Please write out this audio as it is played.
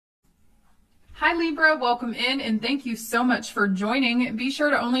Hi Libra, welcome in and thank you so much for joining. Be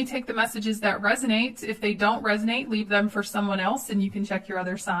sure to only take the messages that resonate. If they don't resonate, leave them for someone else and you can check your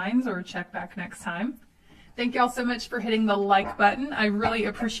other signs or check back next time. Thank y'all so much for hitting the like button. I really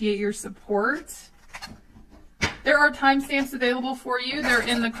appreciate your support. There are timestamps available for you. They're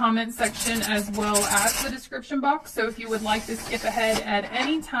in the comment section as well as the description box. So if you would like to skip ahead at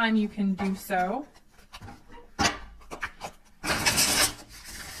any time, you can do so.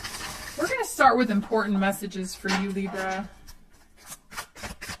 We're going to start with important messages for you, Libra.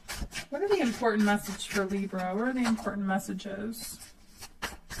 What are the important messages for Libra? What are the important messages?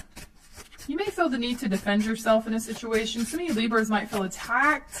 You may feel the need to defend yourself in a situation. Some of you Libras might feel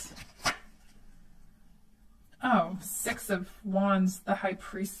attacked. Oh, Six of Wands, the High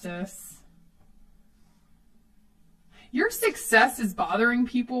Priestess. Your success is bothering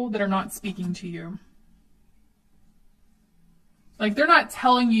people that are not speaking to you. Like, they're not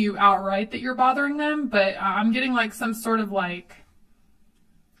telling you outright that you're bothering them, but I'm getting like some sort of like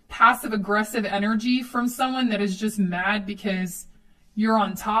passive-aggressive energy from someone that is just mad because you're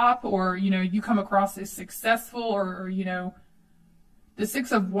on top, or, you know, you come across as successful, or you know, the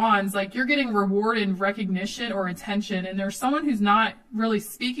Six of Wands, like you're getting reward and recognition or attention, and there's someone who's not really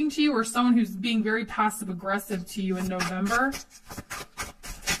speaking to you, or someone who's being very passive-aggressive to you in November.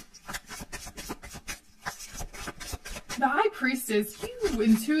 The High Priestess, you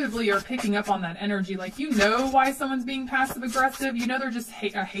intuitively are picking up on that energy. Like, you know why someone's being passive-aggressive. You know they're just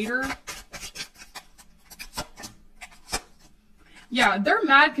a hater. Yeah, they're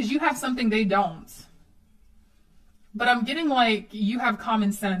mad because you have something they don't. But I'm getting like you have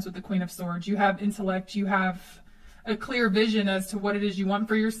common sense with the Queen of Swords. You have intellect. You have a clear vision as to what it is you want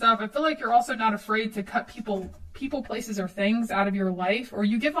for yourself. I feel like you're also not afraid to cut people, places, or things out of your life. Or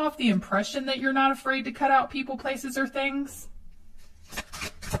you give off the impression that you're not afraid to cut out people, places, or things.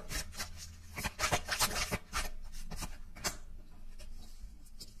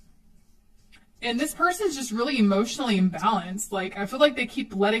 And this person's just really emotionally imbalanced. Like, I feel like they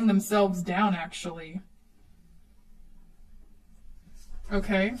keep letting themselves down, actually.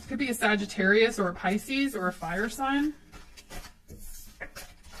 Okay, could be a Sagittarius or a Pisces or a fire sign.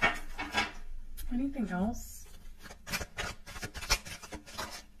 Anything else?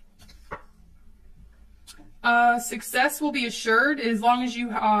 Success will be assured as long as you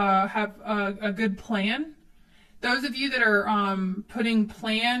have a good plan. Those of you that are putting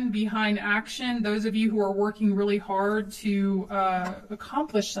plan behind action, those of you who are working really hard to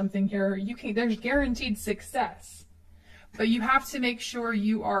accomplish something here, there's guaranteed success. But you have to make sure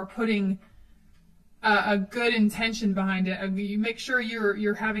you are putting a good intention behind it. You make sure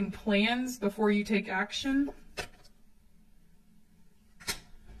you're having plans before you take action.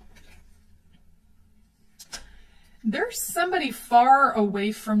 There's somebody far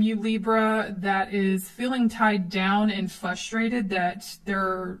away from you, Libra, that is feeling tied down and frustrated that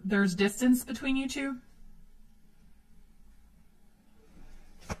there's distance between you two.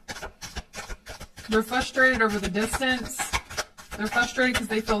 They're frustrated over the distance. They're frustrated because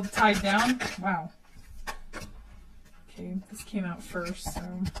they feel tied down. Wow. Okay, this came out first, so.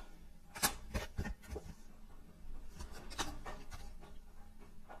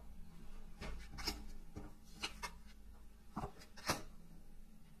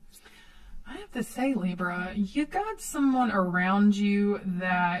 I have to say, Libra, you got someone around you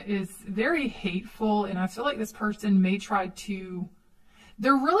that is very hateful, and I feel like this person may try to.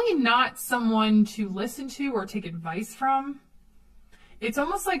 They're really not someone to listen to or take advice from. It's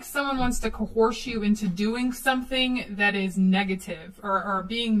almost like someone wants to coerce you into doing something that is negative or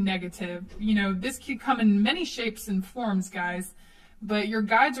being negative. You know, this could come in many shapes and forms, guys. But your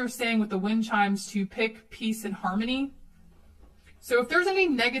guides are saying with the wind chimes to pick peace and harmony. So if there's any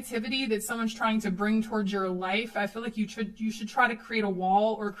negativity that someone's trying to bring towards your life, I feel like you should try to create a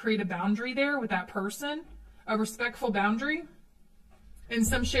wall or create a boundary there with that person, a respectful boundary. In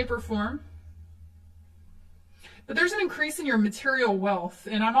some shape or form. But there's an increase in your material wealth,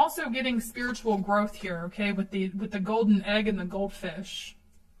 and I'm also getting spiritual growth here, okay, with the golden egg and the goldfish.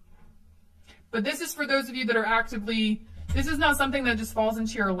 But this is for those of you that are actively, this is not something that just falls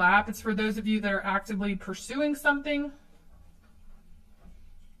into your lap. It's for those of you that are actively pursuing something.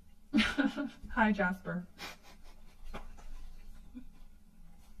 Hi, Jasper.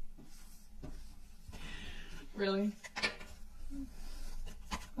 Really?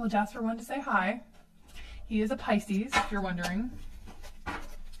 Well, Jasper wanted to say hi. He is a Pisces, if you're wondering.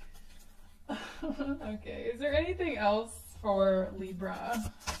 Okay, is there anything else for Libra?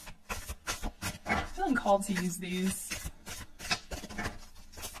 I'm feeling called to use these.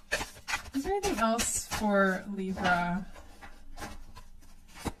 Is there anything else for Libra?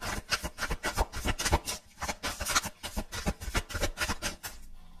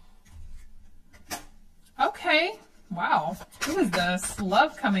 this?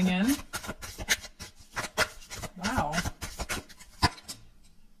 Love coming in. Wow.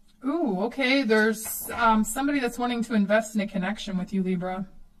 Ooh, okay. There's somebody that's wanting to invest in a connection with you, Libra.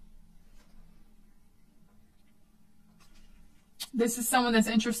 This is someone that's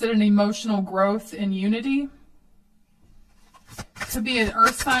interested in emotional growth and unity. Could be an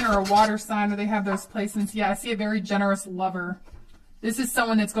earth sign or a water sign, or they have those placements. Yeah, I see a very generous lover. This is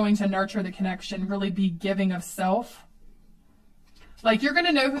someone that's going to nurture the connection, really be giving of self. Like, you're going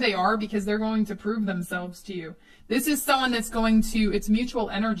to know who they are because they're going to prove themselves to you. This is someone that's going to, it's mutual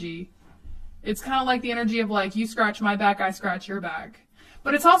energy. It's kind of like the energy of like, you scratch my back, I scratch your back.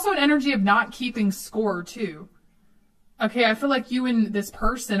 But it's also an energy of not keeping score too. Okay, I feel like you and this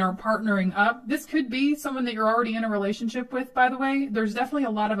person are partnering up. This could be someone that you're already in a relationship with, by the way. There's definitely a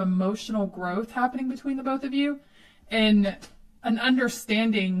lot of emotional growth happening between the both of you and an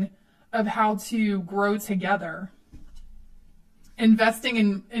understanding of how to grow together. Investing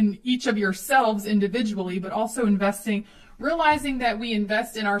in each of yourselves individually, but also realizing that we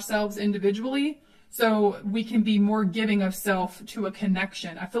invest in ourselves individually so we can be more giving of self to a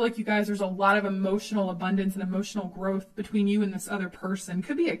connection. I feel like you guys, there's a lot of emotional abundance and emotional growth between you and this other person.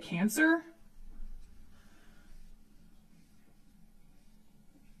 Could be a Cancer.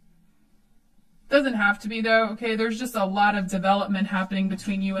 Doesn't have to be though, okay? There's just a lot of development happening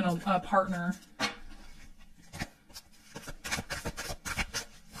between you and a partner.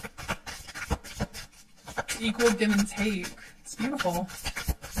 Equal give and take. It's beautiful.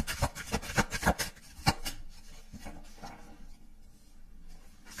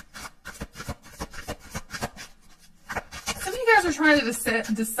 Some of you guys are trying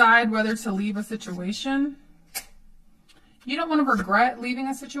to decide whether to leave a situation. You don't want to regret leaving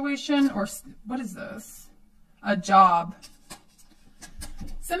a situation, or what is this? A job.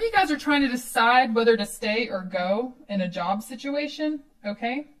 Some of you guys are trying to decide whether to stay or go in a job situation,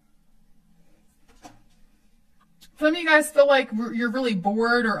 okay? Some of you guys feel like you're really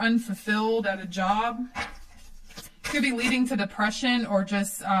bored or unfulfilled at a job. Could be leading to depression or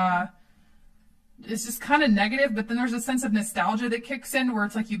just, it's just kind of negative, but then there's a sense of nostalgia that kicks in where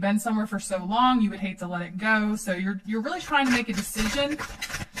it's like you've been somewhere for so long, you would hate to let it go. So you're really trying to make a decision.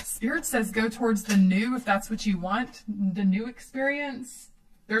 Spirit says go towards the new if that's what you want, the new experience.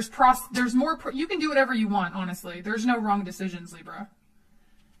 There's more, you can do whatever you want, honestly. There's no wrong decisions, Libra.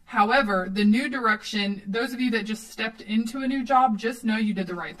 However, the new direction, those of you that just stepped into a new job, just know you did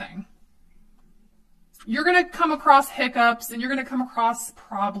the right thing. You're going to come across hiccups and you're going to come across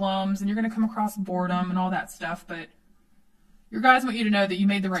problems and you're going to come across boredom and all that stuff. But your guys want you to know that you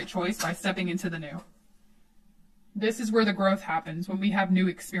made the right choice by stepping into the new. This is where the growth happens, when we have new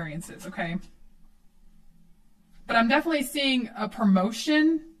experiences, okay? But I'm definitely seeing a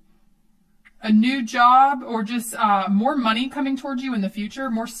promotion, a new job, or just more money coming towards you in the future,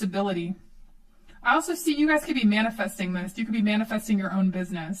 more stability. I also see you guys could be manifesting this. You could be manifesting your own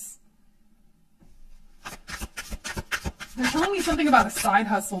business. They're telling me something about a side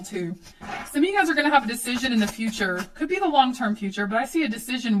hustle too. Some of you guys are going to have a decision in the future. Could be the long-term future, but I see a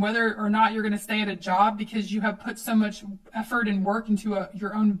decision whether or not you're going to stay at a job because you have put so much effort and work into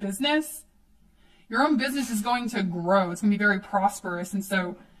your own business. Your own business is going to grow. It's going to be very prosperous. And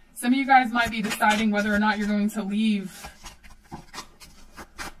so some of you guys might be deciding whether or not you're going to leave.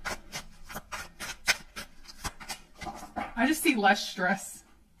 I just see less stress.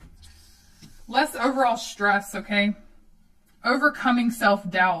 Less overall stress, okay? Overcoming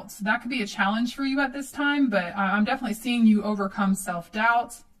self-doubt. That could be a challenge for you at this time, but I'm definitely seeing you overcome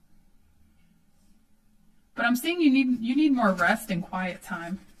self-doubt. But I'm seeing you need more rest and quiet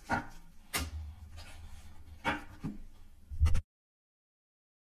time.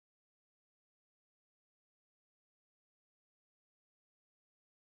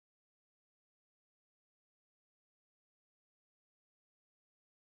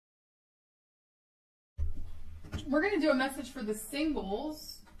 We're going to do a message for the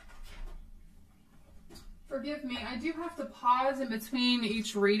singles. Forgive me, I do have to pause in between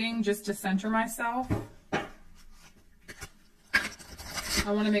each reading just to center myself.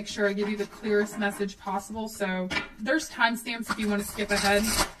 I want to make sure I give you the clearest message possible, so there's timestamps if you want to skip ahead.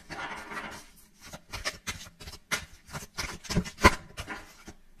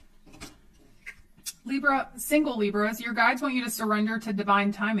 Libra, single Libras, your guides want you to surrender to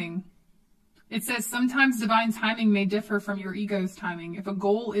divine timing. It says sometimes divine timing may differ from your ego's timing. If a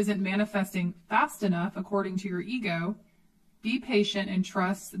goal isn't manifesting fast enough according to your ego, be patient and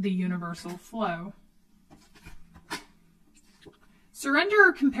trust the universal flow.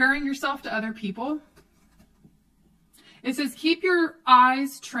 Surrender comparing yourself to other people. It says, keep your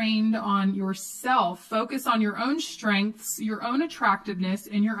eyes trained on yourself. Focus on your own strengths, your own attractiveness,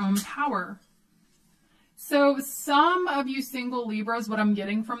 and your own power. So some of you single Libras, what I'm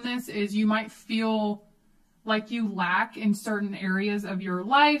getting from this is you might feel like you lack in certain areas of your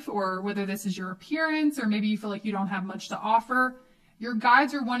life, or whether this is your appearance, or maybe you feel like you don't have much to offer. Your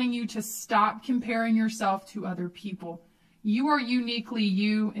guides are wanting you to stop comparing yourself to other people. You are uniquely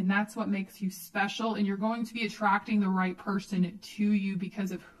you, and that's what makes you special, and you're going to be attracting the right person to you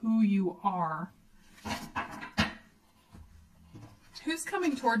because of who you are. Who's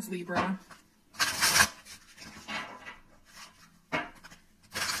coming towards Libra?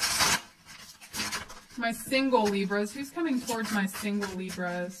 My single Libras. Who's coming towards my single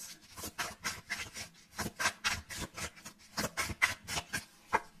Libras?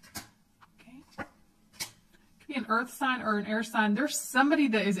 An earth sign or an air sign. There's somebody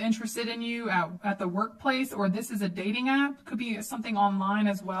that is interested in you at the workplace, or this is a dating app. Could be something online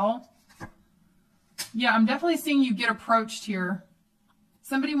as well. Yeah, I'm definitely seeing you get approached here.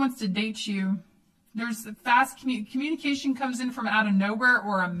 Somebody wants to date you. There's fast communication comes in from out of nowhere,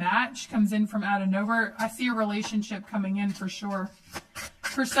 or a match comes in from out of nowhere. I see a relationship coming in for sure.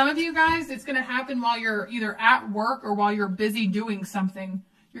 For some of you guys, it's going to happen while you're either at work or while you're busy doing something.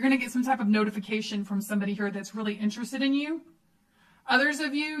 You're going to get some type of notification from somebody here that's really interested in you. Others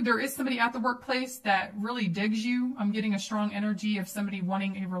of you, there is somebody at the workplace that really digs you. I'm getting a strong energy of somebody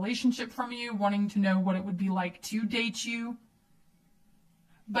wanting a relationship from you, wanting to know what it would be like to date you.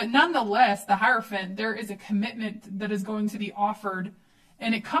 But nonetheless, the Hierophant, there is a commitment that is going to be offered.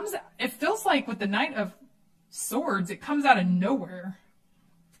 And it feels like with the Knight of Swords, it comes out of nowhere.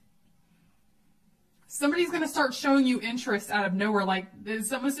 Somebody's going to start showing you interest out of nowhere. Like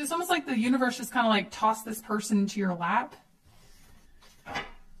it's almost like the universe just kind of like tossed this person into your lap.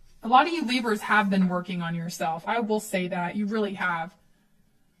 A lot of you Libras have been working on yourself. I will say that. You really have.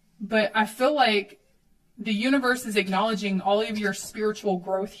 But I feel like the universe is acknowledging all of your spiritual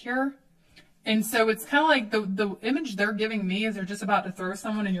growth here. And so it's kind of like the image they're giving me is they're just about to throw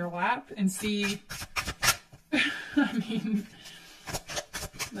someone in your lap and see. I mean,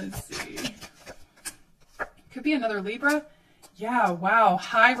 let's see. Could be another Libra. Yeah, wow.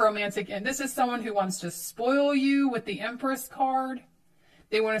 High romantic. And this is someone who wants to spoil you with the Empress card.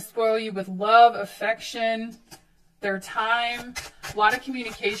 They want to spoil you with love, affection, their time. A lot of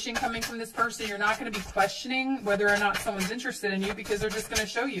communication coming from this person. You're not going to be questioning whether or not someone's interested in you because they're just going to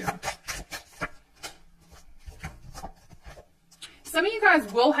show you. Some of you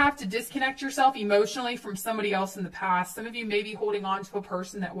guys will have to disconnect yourself emotionally from somebody else in the past. Some of you may be holding on to a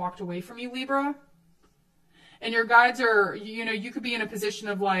person that walked away from you, Libra. And your guides are, you could be in a position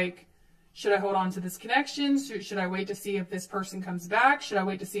of like, should I hold on to this connection? Should I wait to see if this person comes back? Should I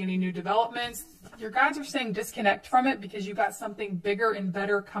wait to see any new developments? Your guides are saying disconnect from it because you got something bigger and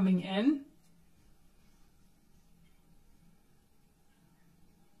better coming in.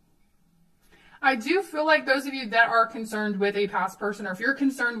 I do feel like those of you that are concerned with a past person, or if you're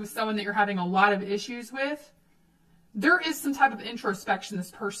concerned with someone that you're having a lot of issues with, there is some type of introspection this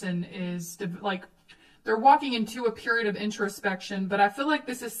person is like. They're walking into a period of introspection, but I feel like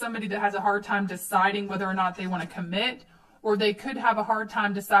this is somebody that has a hard time deciding whether or not they want to commit, or they could have a hard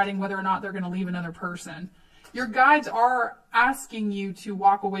time deciding whether or not they're going to leave another person. Your guides are asking you to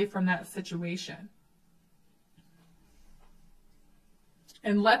walk away from that situation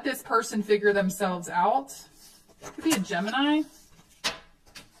and let this person figure themselves out. It could be a Gemini.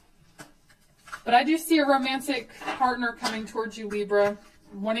 But I do see a romantic partner coming towards you, Libra.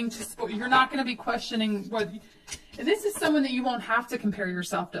 Wanting to, you're not going to be questioning what, and this is someone that you won't have to compare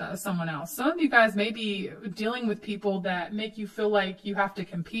yourself to someone else. Some of you guys may be dealing with people that make you feel like you have to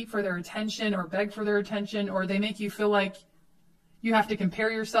compete for their attention or beg for their attention, or they make you feel like you have to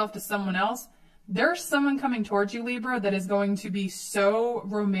compare yourself to someone else. There's someone coming towards you, Libra, that is going to be so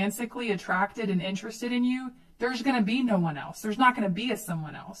romantically attracted and interested in you. There's going to be no one else. There's not going to be a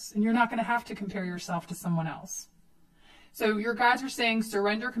someone else, and you're not going to have to compare yourself to someone else. So your guides are saying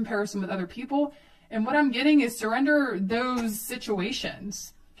surrender comparison with other people. And what I'm getting is surrender those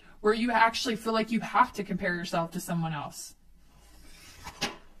situations where you actually feel like you have to compare yourself to someone else.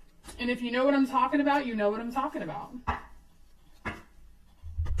 And if you know what I'm talking about, you know what I'm talking about.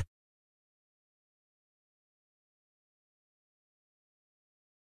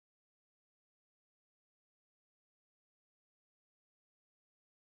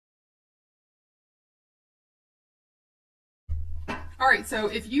 All right, so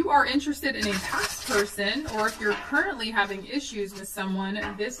if you are interested in a past person, or if you're currently having issues with someone,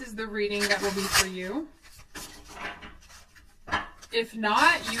 this is the reading that will be for you. If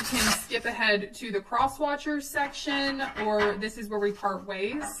not, you can skip ahead to the cross watchers section, or this is where we part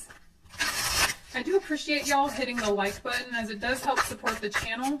ways. I do appreciate y'all hitting the like button, as it does help support the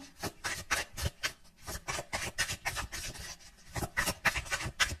channel.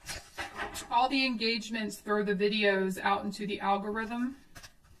 All the engagements throw the videos out into the algorithm.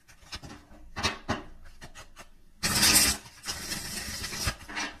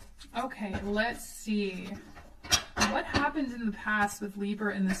 Okay, let's see. What happened in the past with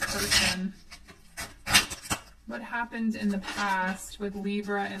Libra and this person? What happened in the past with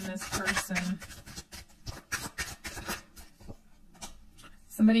Libra and this person?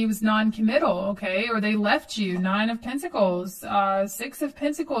 Somebody was non-committal, okay, or they left you. 9 of Pentacles, 6 of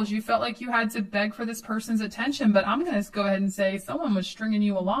Pentacles. You felt like you had to beg for this person's attention, but I'm going to go ahead and say someone was stringing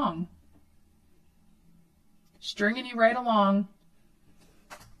you along. Stringing you right along.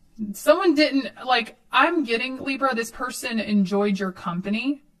 Someone didn't, like, I'm getting, Libra, this person enjoyed your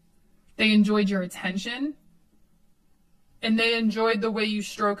company. They enjoyed your attention. And they enjoyed the way you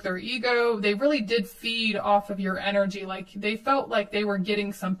stroke their ego. They really did feed off of your energy. Like, they felt like they were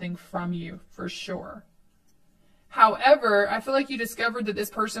getting something from you, for sure. However, I feel like you discovered that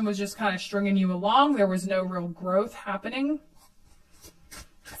this person was just kind of stringing you along. There was no real growth happening.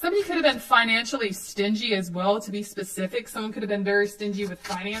 Somebody could have been financially stingy as well, to be specific. Someone could have been very stingy with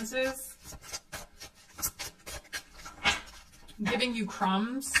finances. Giving you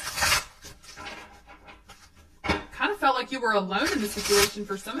crumbs. Kind of felt like you were alone in the situation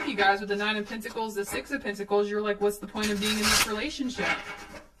for some of you guys with the 9 of Pentacles, the 6 of Pentacles. You're like, what's the point of being in this relationship?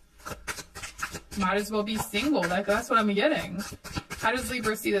 Might as well be single. That's what I'm getting. How does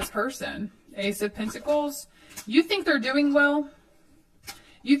Libra see this person? Ace of Pentacles. You think they're doing well?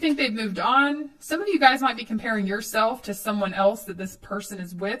 You think they've moved on? Some of you guys might be comparing yourself to someone else that this person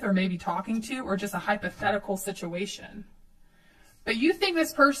is with or maybe talking to, or just a hypothetical situation. But you think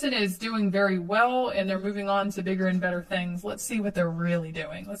this person is doing very well and they're moving on to bigger and better things. Let's see what they're really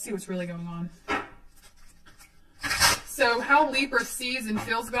doing. Let's see what's really going on. So how Libra sees and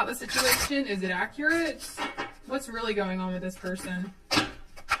feels about the situation, is it accurate? What's really going on with this person?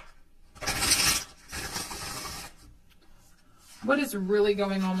 What is really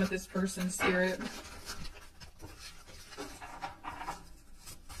going on with this person, Spirit?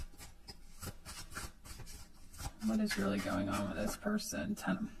 What is really going on with this person?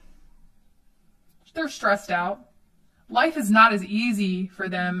 They're stressed out. Life is not as easy for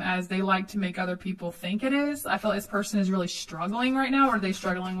them as they like to make other people think it is. I feel like this person is really struggling right now. What are they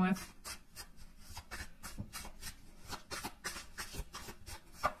struggling with?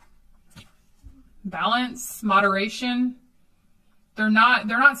 Balance, moderation. They're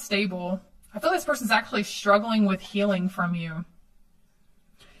not stable. I feel this person's actually struggling with healing from you.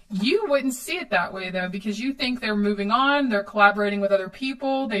 You wouldn't see it that way, though, because you think they're moving on, they're collaborating with other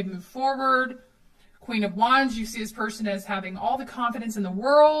people, they've moved forward. Queen of Wands, you see this person as having all the confidence in the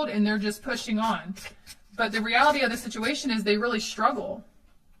world, and they're just pushing on. But the reality of the situation is they really struggle.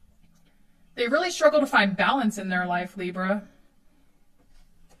 They really struggle to find balance in their life, Libra.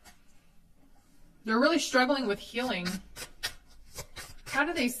 They're really struggling with healing. How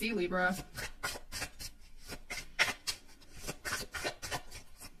do they see Libra?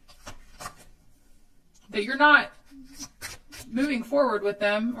 That you're not moving forward with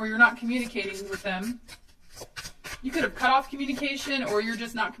them, or you're not communicating with them. You could have cut off communication, or you're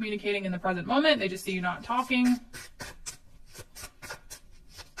just not communicating in the present moment. They just see you not talking.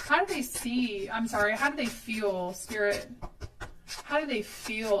 How do they see, I'm sorry, how do they feel, Spirit? How do they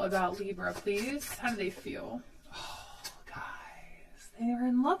feel about Libra, please? How do they feel? Oh, guys, they are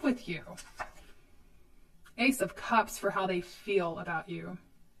in love with you. Ace of Cups for how they feel about you.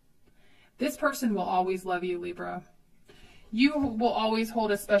 This person will always love you, Libra. You will always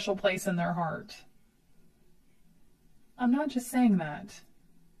hold a special place in their heart. I'm not just saying that.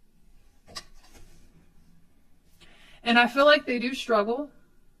 And I feel like they do struggle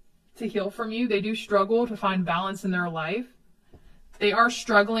to heal from you. They do struggle to find balance in their life. They are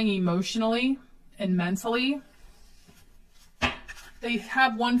struggling emotionally and mentally. They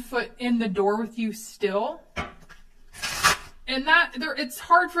have one foot in the door with you still. And it's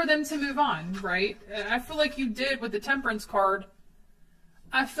hard for them to move on, right? I feel like you did with the Temperance card.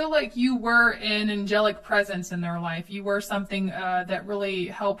 I feel like you were an angelic presence in their life. You were something that really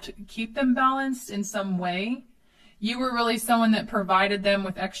helped keep them balanced in some way. You were really someone that provided them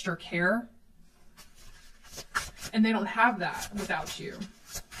with extra care. And they don't have that without you.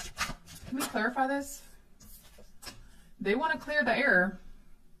 Can we clarify this? They want to clear the air.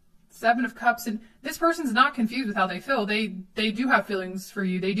 Seven of Cups, and this person's not confused with how they feel. They do have feelings for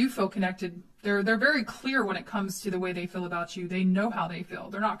you. They do feel connected. They're very clear when it comes to the way they feel about you. They know how they feel.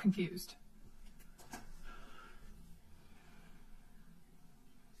 They're not confused.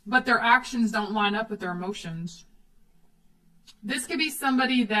 But their actions don't line up with their emotions. This could be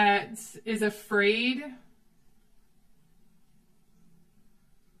somebody that is afraid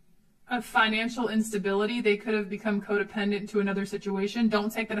of financial instability. They could have become codependent to another situation. Don't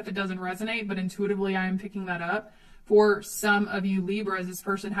take that if it doesn't resonate, but intuitively I am picking that up. For some of you Libras, this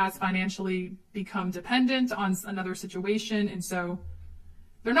person has financially become dependent on another situation, and so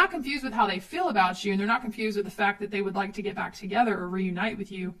they're not confused with how they feel about you, and they're not confused with the fact that they would like to get back together or reunite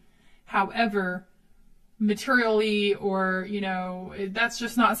with you. However, materially, or, you know, that's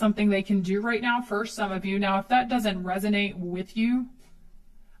just not something they can do right now for some of you. Now, if that doesn't resonate with you,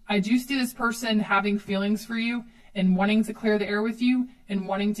 I do see this person having feelings for you and wanting to clear the air with you and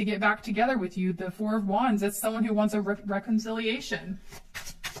wanting to get back together with you. The Four of Wands, that's someone who wants a reconciliation.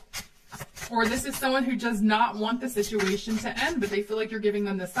 Or this is someone who does not want the situation to end, but they feel like you're giving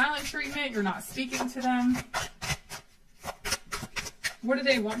them the silent treatment. You're not speaking to them. What do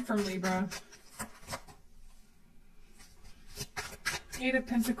they want from Libra? Eight of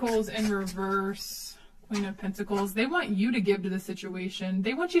Pentacles in reverse. Queen of Pentacles. They want you to give to the situation.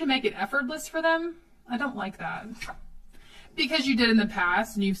 They want you to make it effortless for them. I don't like that. Because you did in the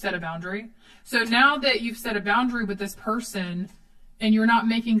past and you've set a boundary. So now that you've set a boundary with this person and you're not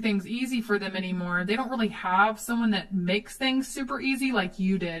making things easy for them anymore, they don't really have someone that makes things super easy like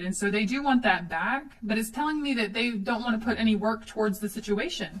you did. And so they do want that back, but it's telling me that they don't want to put any work towards the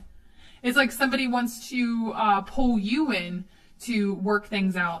situation. It's like somebody wants to pull you in to work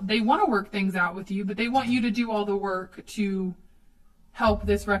things out. They want to work things out with you, but they want you to do all the work to help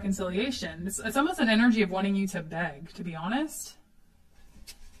this reconciliation. It's almost an energy of wanting you to beg, to be honest.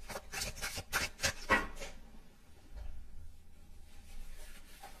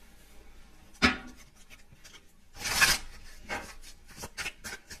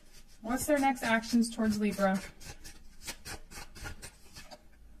 What's their next actions towards Libra?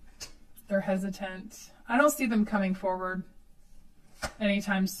 They're hesitant. I don't see them coming forward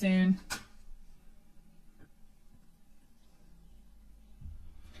anytime soon.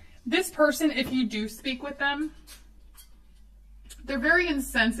 This person, if you do speak with them, they're very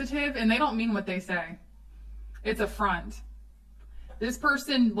insensitive and they don't mean what they say. It's a front. This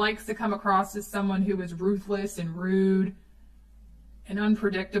person likes to come across as someone who is ruthless and rude and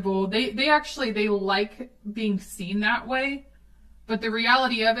unpredictable. They like being seen that way. But the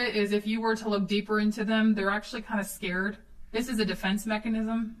reality of it is if you were to look deeper into them, they're actually kind of scared. This is a defense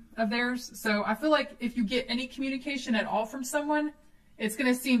mechanism of theirs. So I feel like if you get any communication at all from someone, it's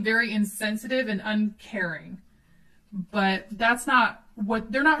going to seem very insensitive and uncaring. But that's not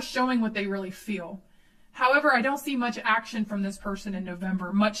what, they're not showing what they really feel. However, I don't see much action from this person in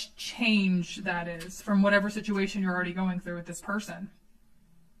November. Much change, that is, from whatever situation you're already going through with this person.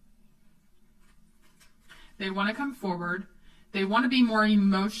 They want to come forward. They want to be more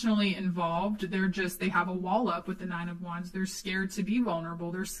emotionally involved. They have a wall up with the Nine of Wands. They're scared to be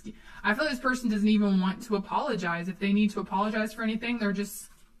vulnerable. I feel this person doesn't even want to apologize. If they need to apologize for anything,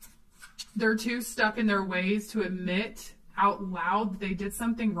 they're too stuck in their ways to admit out loud that they did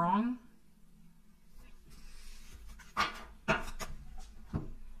something wrong.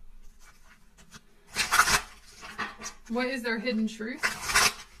 What is their hidden truth?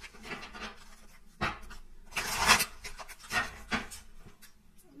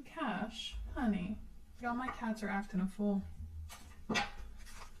 Cash, honey. Y'all, my cats are acting a fool.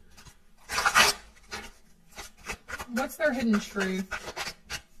 What's their hidden truth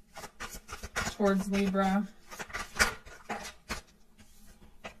towards Libra?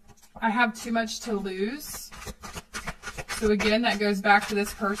 I have too much to lose. So again, that goes back to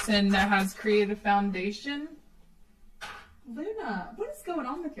this person that has created a foundation. Luna, what is going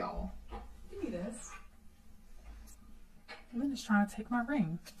on with y'all? Give me this. Luna's trying to take my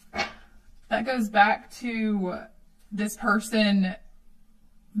ring. That goes back to this person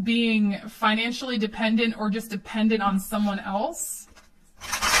being financially dependent or just dependent on someone else.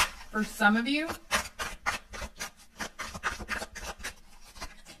 For some of you,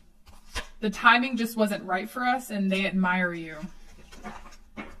 the timing just wasn't right for us and they admire you.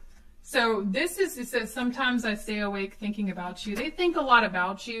 So this is, it says, sometimes I stay awake thinking about you. They think a lot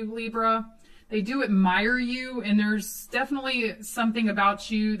about you, Libra. They do admire you, and there's definitely something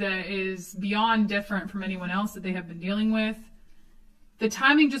about you that is beyond different from anyone else that they have been dealing with. The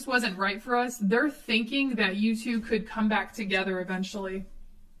timing just wasn't right for us. They're thinking that you two could come back together eventually.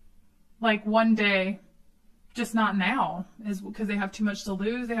 Like one day, just not now, is because they have too much to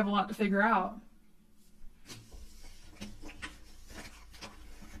lose. They have a lot to figure out.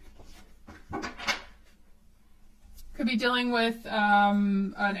 Could be dealing with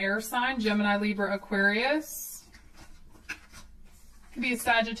an air sign, Gemini, Libra, Aquarius. Could be a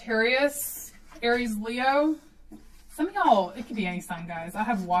Sagittarius, Aries, Leo. Some of y'all, it could be any sign, guys. I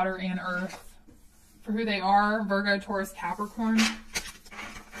have water and earth for who they are. Virgo, Taurus, Capricorn.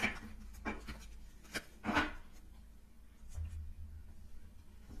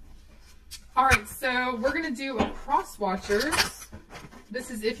 All right, so we're going to do a cross watchers.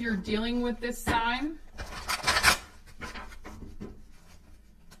 This is if you're dealing with this sign.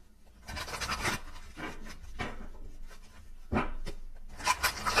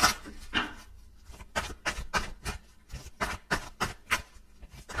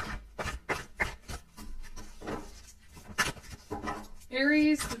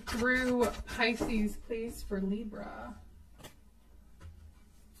 Aries through Pisces, please, for Libra.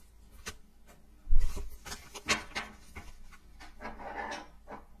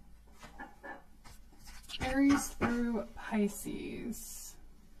 Aries through Pisces.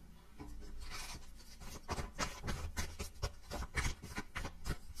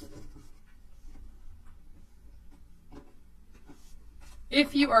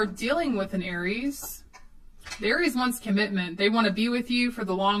 If you are dealing with an Aries, the Aries wants commitment. They want to be with you for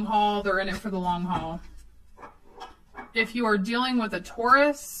the long haul. They're in it for the long haul. If you are dealing with a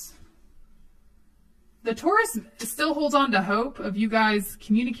Taurus, the Taurus still holds on to hope of you guys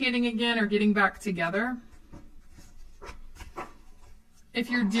communicating again or getting back together. If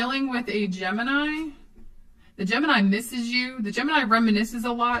you're dealing with a Gemini, the Gemini misses you. The Gemini reminisces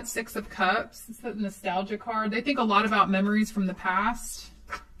a lot. Six of Cups. It's a nostalgia card. They think a lot about memories from the past.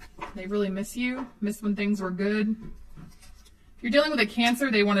 They really miss you. Miss when things were good. If you're dealing with a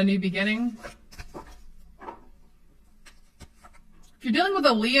Cancer, they want a new beginning. If you're dealing with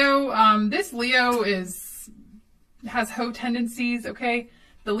a Leo, this Leo has hoe tendencies, okay?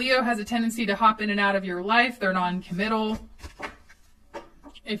 The Leo has a tendency to hop in and out of your life. They're non-committal.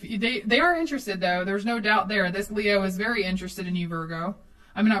 If they are interested, though, there's no doubt there. This Leo is very interested in you, Virgo.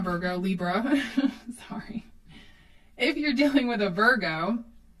 I mean, not Virgo, Libra. Sorry. If you're dealing with a Virgo,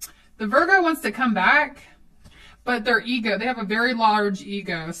 the Virgo wants to come back, but their ego, they have a very large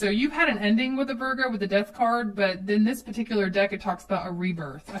ego. So you've had an ending with a Virgo with the Death card, but in this particular deck, it talks about a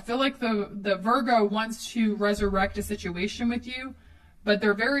rebirth. I feel like the Virgo wants to resurrect a situation with you, but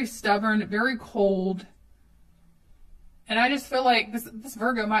they're very stubborn, very cold. And I just feel like this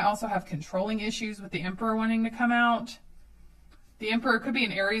Virgo might also have controlling issues with the Emperor wanting to come out. The Emperor could be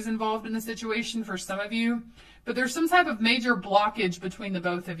an Aries involved in the situation for some of you, but there's some type of major blockage between the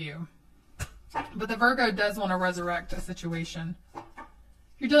both of you. But the Virgo does want to resurrect a situation. If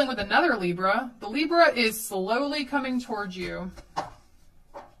you're dealing with another Libra, the Libra is slowly coming towards you.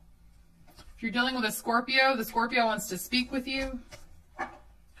 If you're dealing with a Scorpio, the Scorpio wants to speak with you.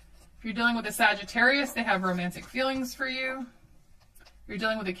 If you're dealing with a Sagittarius, they have romantic feelings for you. If you're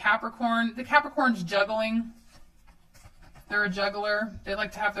dealing with a Capricorn, the Capricorn's juggling. They're a juggler. They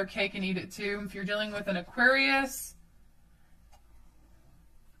like to have their cake and eat it too. If you're dealing with an Aquarius,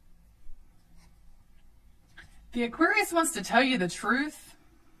 the Aquarius wants to tell you the truth.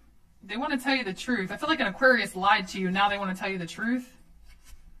 They want to tell you the truth. I feel like an Aquarius lied to you. Now they want to tell you the truth.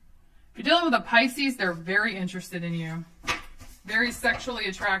 If you're dealing with a Pisces, they're very interested in you. Very sexually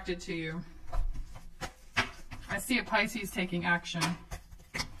attracted to you. I see a Pisces taking action.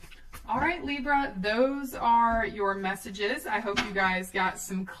 All right, Libra, those are your messages. I hope you guys got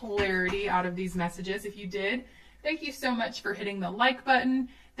some clarity out of these messages. If you did, thank you so much for hitting the like button.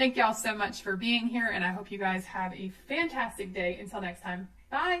 Thank y'all so much for being here, and I hope you guys have a fantastic day. Until next time,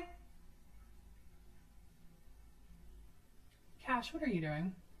 bye. Cash, what are you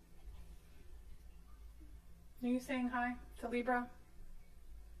doing? Are you saying hi to Libra?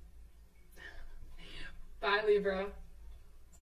 Bye, Libra.